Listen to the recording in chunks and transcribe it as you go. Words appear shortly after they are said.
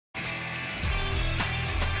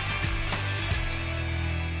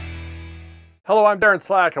Hello, I'm Darren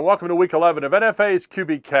Slack, and welcome to Week 11 of NFA's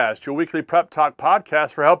QB Cast, your weekly prep talk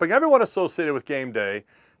podcast for helping everyone associated with game day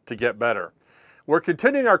to get better. We're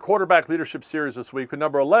continuing our quarterback leadership series this week with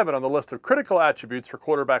number 11 on the list of critical attributes for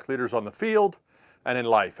quarterback leaders on the field and in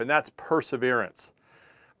life, and that's perseverance.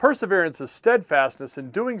 Perseverance is steadfastness in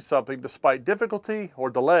doing something despite difficulty or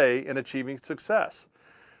delay in achieving success.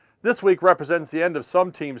 This week represents the end of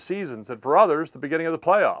some teams' seasons, and for others, the beginning of the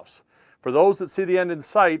playoffs. For those that see the end in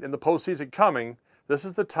sight and the postseason coming, this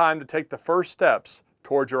is the time to take the first steps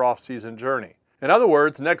towards your off-season journey. In other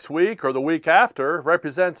words, next week or the week after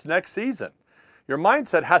represents next season. Your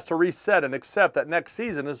mindset has to reset and accept that next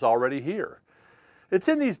season is already here. It's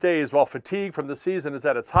in these days while fatigue from the season is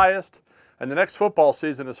at its highest and the next football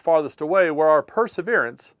season is farthest away where our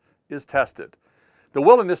perseverance is tested. The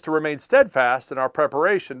willingness to remain steadfast in our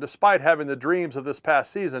preparation despite having the dreams of this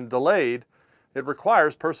past season delayed, it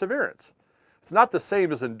requires perseverance. It's not the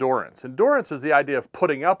same as endurance. Endurance is the idea of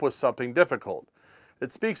putting up with something difficult. It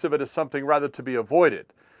speaks of it as something rather to be avoided.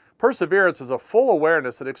 Perseverance is a full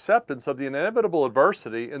awareness and acceptance of the inevitable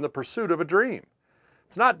adversity in the pursuit of a dream.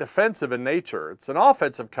 It's not defensive in nature. It's an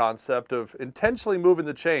offensive concept of intentionally moving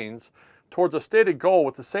the chains towards a stated goal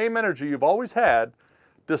with the same energy you've always had,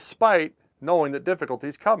 despite knowing that difficulty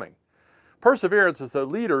is coming. Perseverance is the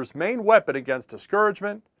leader's main weapon against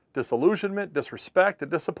discouragement, disillusionment, disrespect,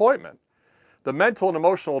 and disappointment. The mental and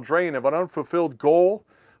emotional drain of an unfulfilled goal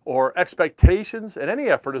or expectations in any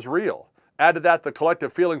effort is real. Add to that the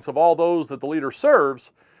collective feelings of all those that the leader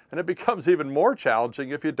serves, and it becomes even more challenging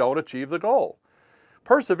if you don't achieve the goal.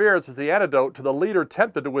 Perseverance is the antidote to the leader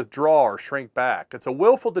tempted to withdraw or shrink back. It's a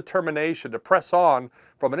willful determination to press on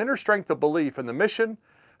from an inner strength of belief in the mission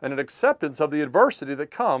and an acceptance of the adversity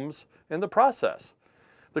that comes in the process.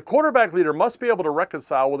 The quarterback leader must be able to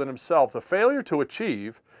reconcile within himself the failure to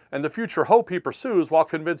achieve and the future hope he pursues while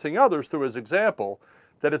convincing others through his example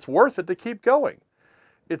that it's worth it to keep going.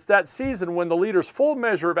 It's that season when the leader's full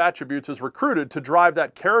measure of attributes is recruited to drive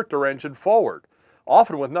that character engine forward,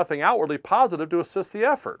 often with nothing outwardly positive to assist the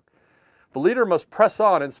effort. The leader must press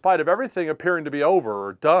on in spite of everything appearing to be over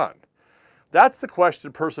or done. That's the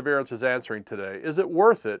question perseverance is answering today. Is it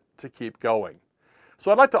worth it to keep going? So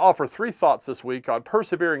I'd like to offer 3 thoughts this week on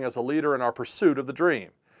persevering as a leader in our pursuit of the dream,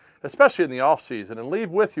 especially in the off-season, and leave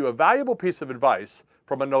with you a valuable piece of advice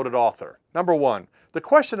from a noted author. Number 1, the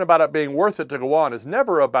question about it being worth it to go on is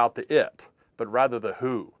never about the it, but rather the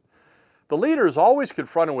who. The leader is always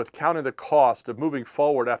confronted with counting the cost of moving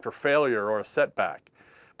forward after failure or a setback,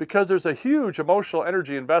 because there's a huge emotional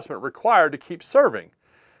energy investment required to keep serving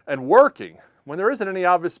and working when there isn't any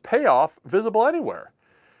obvious payoff visible anywhere.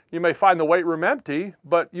 You may find the weight room empty,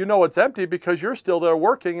 but you know it's empty because you're still there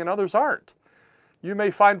working and others aren't. You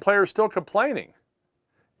may find players still complaining.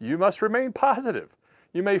 You must remain positive.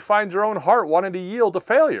 You may find your own heart wanting to yield to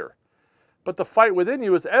failure. But the fight within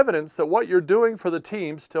you is evidence that what you're doing for the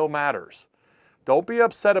team still matters. Don't be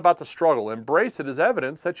upset about the struggle. Embrace it as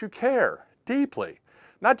evidence that you care deeply,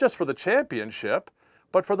 not just for the championship,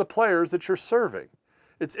 but for the players that you're serving.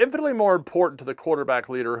 It's infinitely more important to the quarterback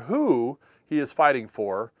leader who he is fighting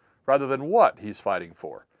for rather than what he's fighting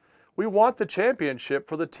for. We want the championship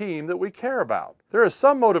for the team that we care about. There is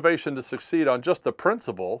some motivation to succeed on just the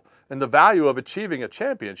principle and the value of achieving a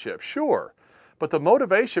championship, sure, but the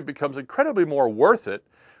motivation becomes incredibly more worth it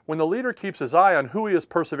when the leader keeps his eye on who he is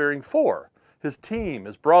persevering for, his team,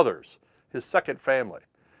 his brothers, his second family.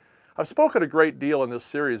 I've spoken a great deal in this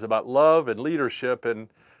series about love and leadership, and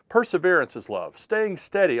perseverance is love, staying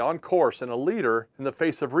steady on course and a leader in the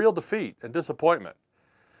face of real defeat and disappointment.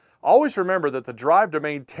 Always remember that the drive to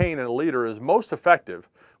maintain in a leader is most effective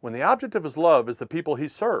when the object of his love is the people he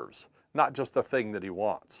serves, not just the thing that he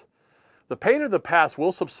wants. The pain of the past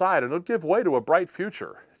will subside and it'll give way to a bright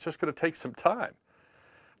future. It's just going to take some time.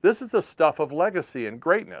 This is the stuff of legacy and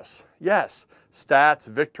greatness. Yes, stats,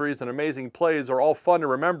 victories, and amazing plays are all fun to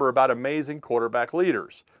remember about amazing quarterback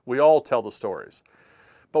leaders. We all tell the stories.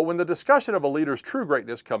 But when the discussion of a leader's true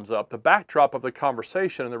greatness comes up, the backdrop of the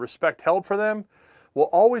conversation and the respect held for them will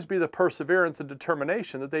always be the perseverance and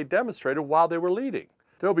determination that they demonstrated while they were leading.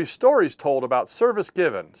 There will be stories told about service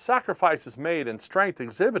given, sacrifices made, and strength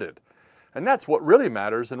exhibited. And that's what really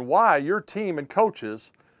matters and why your team and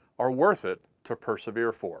coaches are worth it to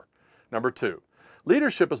persevere for. Number 2,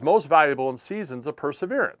 leadership is most valuable in seasons of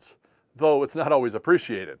perseverance, though it's not always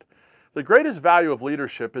appreciated. The greatest value of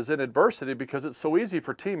leadership is in adversity because it's so easy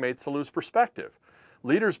for teammates to lose perspective.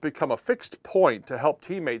 Leaders become a fixed point to help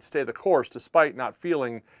teammates stay the course despite not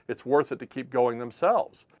feeling it's worth it to keep going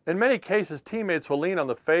themselves. In many cases, teammates will lean on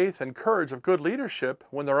the faith and courage of good leadership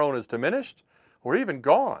when their own is diminished or even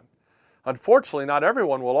gone. Unfortunately, not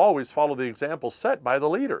everyone will always follow the example set by the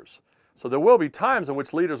leaders. So there will be times in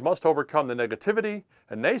which leaders must overcome the negativity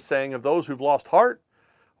and naysaying of those who've lost heart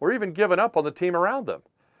or even given up on the team around them.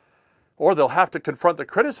 Or they'll have to confront the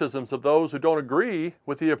criticisms of those who don't agree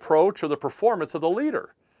with the approach or the performance of the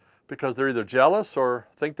leader because they're either jealous or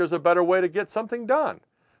think there's a better way to get something done.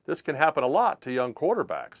 This can happen a lot to young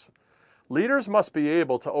quarterbacks. Leaders must be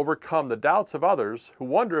able to overcome the doubts of others who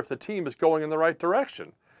wonder if the team is going in the right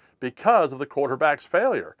direction because of the quarterback's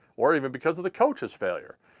failure or even because of the coach's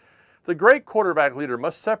failure. The great quarterback leader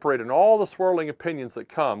must separate in all the swirling opinions that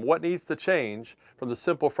come what needs to change from the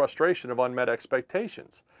simple frustration of unmet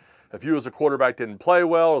expectations. If you as a quarterback didn't play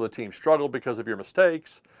well or the team struggled because of your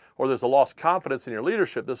mistakes or there's a lost confidence in your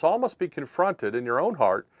leadership, this all must be confronted in your own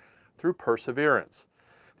heart through perseverance.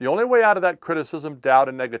 The only way out of that criticism, doubt,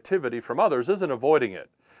 and negativity from others isn't avoiding it.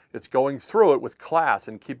 It's going through it with class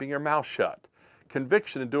and keeping your mouth shut,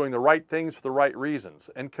 conviction in doing the right things for the right reasons,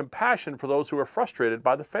 and compassion for those who are frustrated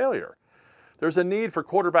by the failure. There's a need for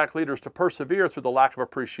quarterback leaders to persevere through the lack of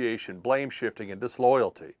appreciation, blame shifting, and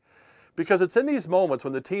disloyalty. Because it's in these moments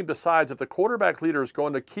when the team decides if the quarterback leader is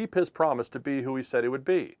going to keep his promise to be who he said he would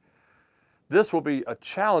be. This will be a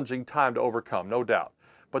challenging time to overcome, no doubt.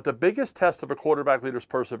 But the biggest test of a quarterback leader's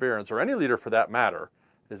perseverance, or any leader for that matter,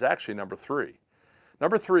 is actually number 3.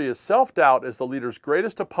 Number 3 is self-doubt is the leader's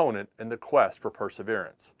greatest opponent in the quest for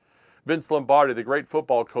perseverance. Vince Lombardi, the great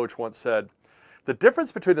football coach, once said, "The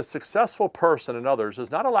difference between a successful person and others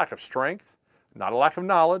is not a lack of strength, not a lack of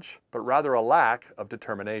knowledge, but rather a lack of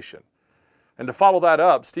determination." And to follow that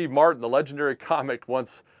up, Steve Martin, the legendary comic,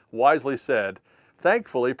 once wisely said,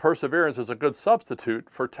 "Thankfully, perseverance is a good substitute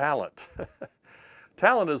for talent."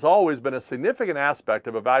 Talent has always been a significant aspect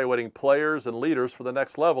of evaluating players and leaders for the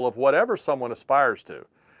next level of whatever someone aspires to.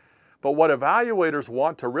 But what evaluators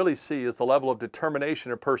want to really see is the level of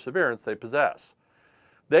determination and perseverance they possess.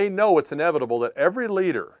 They know it's inevitable that every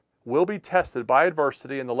leader will be tested by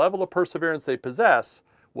adversity, and the level of perseverance they possess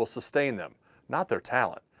will sustain them, not their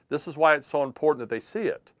talent. This is why it's so important that they see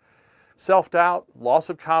it. Self-doubt, loss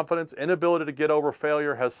of confidence, inability to get over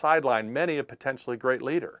failure has sidelined many a potentially great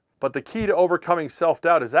leader. But the key to overcoming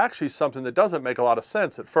self-doubt is actually something that doesn't make a lot of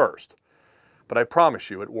sense at first. But I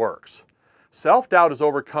promise you, it works. Self-doubt is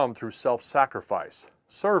overcome through self-sacrifice,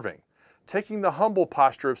 serving, taking the humble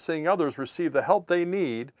posture of seeing others receive the help they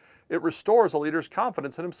need. It restores a leader's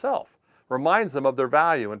confidence in himself, reminds them of their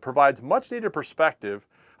value, and provides much-needed perspective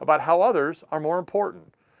about how others are more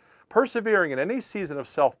important. Persevering in any season of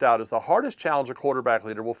self-doubt is the hardest challenge a quarterback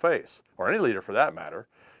leader will face, or any leader for that matter.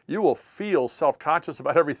 You will feel self-conscious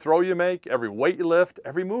about every throw you make, every weight you lift,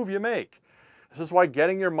 every move you make. This is why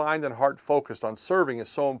getting your mind and heart focused on serving is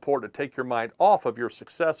so important, to take your mind off of your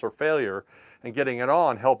success or failure and getting it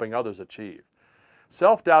on helping others achieve.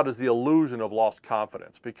 Self-doubt is the illusion of lost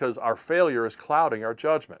confidence because our failure is clouding our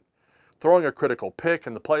judgment. Throwing a critical pick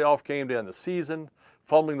in the playoff game to end the season,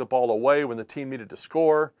 fumbling the ball away when the team needed to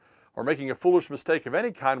score, or making a foolish mistake of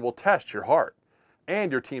any kind will test your heart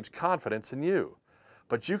and your team's confidence in you.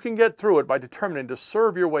 But you can get through it by determining to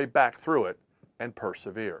serve your way back through it and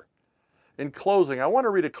persevere. In closing, I want to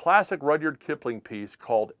read a classic Rudyard Kipling piece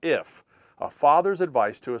called If, A Father's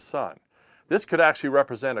Advice to a Son. This could actually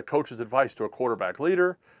represent a coach's advice to a quarterback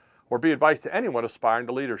leader or be advice to anyone aspiring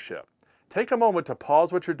to leadership. Take a moment to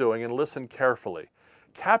pause what you're doing and listen carefully.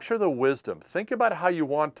 Capture the wisdom. Think about how you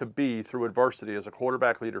want to be through adversity as a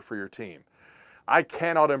quarterback leader for your team. I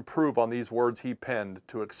cannot improve on these words he penned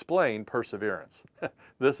to explain perseverance.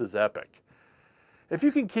 This is epic. If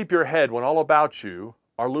you can keep your head when all about you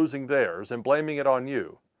are losing theirs and blaming it on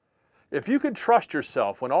you, if you can trust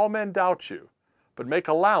yourself when all men doubt you, but make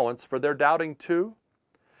allowance for their doubting too,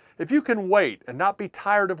 if you can wait and not be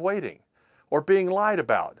tired of waiting, or being lied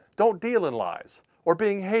about, don't deal in lies, or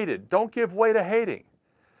being hated, don't give way to hating,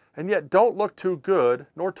 and yet don't look too good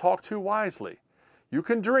nor talk too wisely. You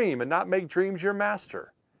can dream and not make dreams your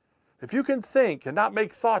master. If you can think and not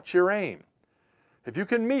make thoughts your aim. If you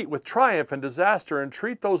can meet with triumph and disaster and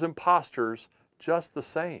treat those impostors just the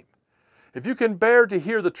same. If you can bear to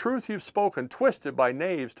hear the truth you've spoken twisted by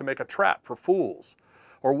knaves to make a trap for fools,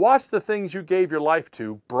 or watch the things you gave your life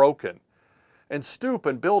to broken, and stoop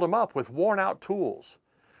and build them up with worn-out tools.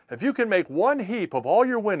 If you can make one heap of all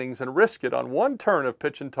your winnings and risk it on one turn of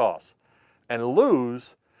pitch and toss, and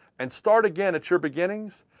lose, and start again at your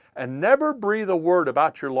beginnings, and never breathe a word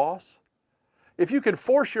about your loss, if you can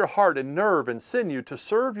force your heart and nerve and sinew to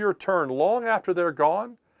serve your turn long after they're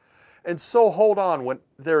gone, and so hold on when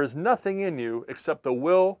there is nothing in you except the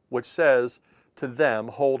will which says to them,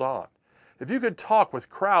 hold on. If you could talk with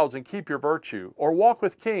crowds and keep your virtue, or walk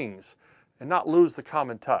with kings and not lose the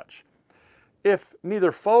common touch. If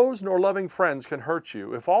neither foes nor loving friends can hurt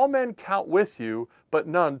you, if all men count with you, but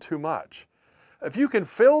none too much, if you can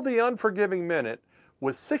fill the unforgiving minute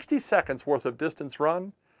with 60 seconds worth of distance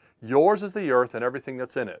run, yours is the earth and everything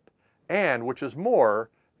that's in it. And, which is more,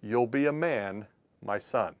 you'll be a man, my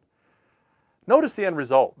son. Notice the end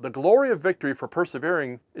result. The glory of victory for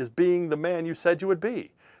persevering is being the man you said you would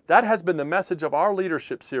be. That has been the message of our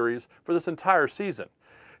leadership series for this entire season.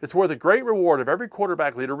 It's where the great reward of every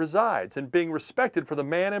quarterback leader resides, in being respected for the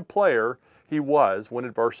man and player he was when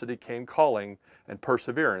adversity came calling and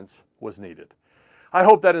perseverance was needed. I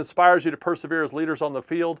hope that inspires you to persevere as leaders on the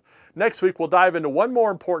field. Next week, we'll dive into one more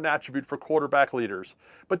important attribute for quarterback leaders.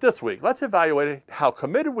 But this week, let's evaluate how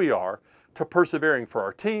committed we are to persevering for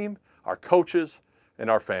our team, our coaches, and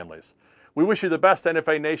our families. We wish you the best,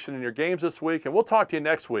 NFA Nation, in your games this week, and we'll talk to you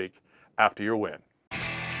next week after your win.